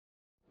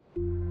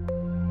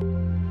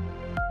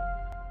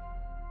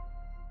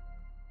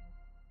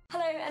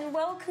and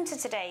welcome to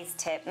today's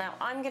tip. Now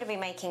I'm going to be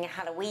making a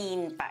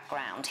Halloween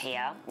background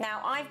here. Now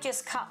I've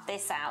just cut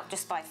this out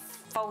just by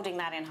folding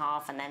that in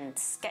half and then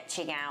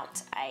sketching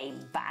out a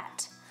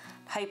bat.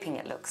 Hoping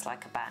it looks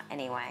like a bat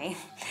anyway.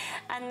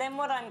 And then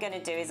what I'm going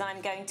to do is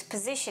I'm going to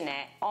position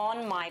it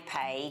on my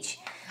page,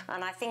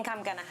 and I think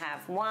I'm going to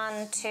have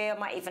one, two, I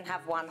might even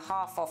have one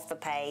half off the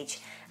page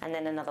and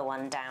then another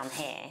one down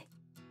here.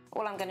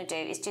 All I'm going to do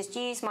is just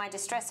use my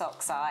Distress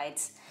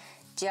Oxides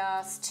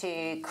just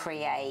to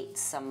create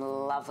some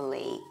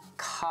lovely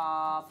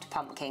carved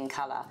pumpkin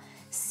colour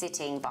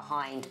sitting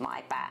behind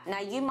my bat. Now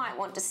you might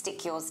want to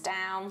stick yours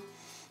down.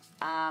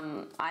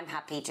 I'm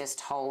happy just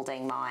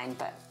holding mine,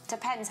 but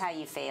depends how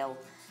you feel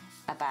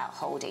about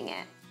holding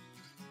it.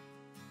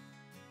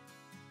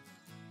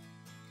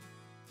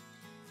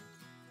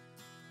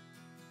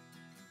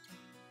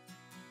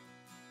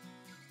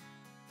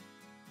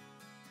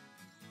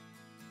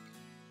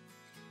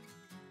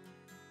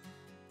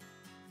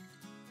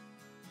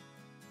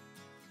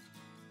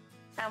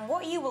 And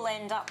what you will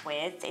end up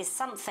with is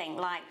something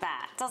like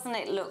that. Doesn't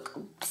it look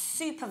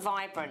super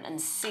vibrant and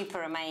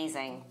super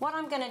amazing? What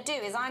I'm going to do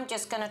is I'm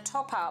just going to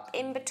top up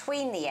in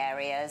between the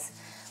areas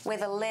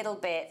with a little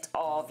bit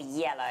of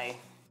yellow.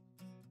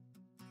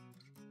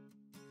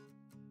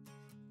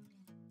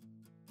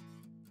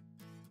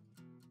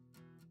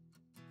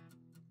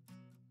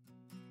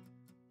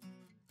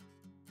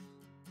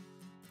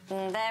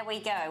 And there we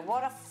go.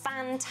 What a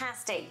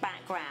fantastic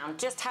background.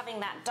 Just having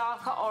that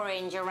darker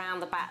orange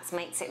around the bats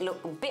makes it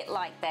look a bit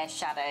like their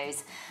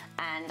shadows,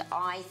 and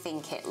I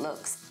think it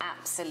looks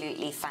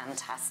absolutely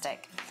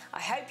fantastic. I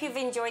hope you've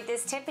enjoyed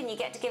this tip and you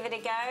get to give it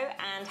a go,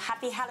 and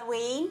happy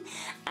Halloween,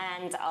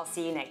 and I'll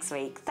see you next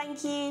week.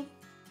 Thank you.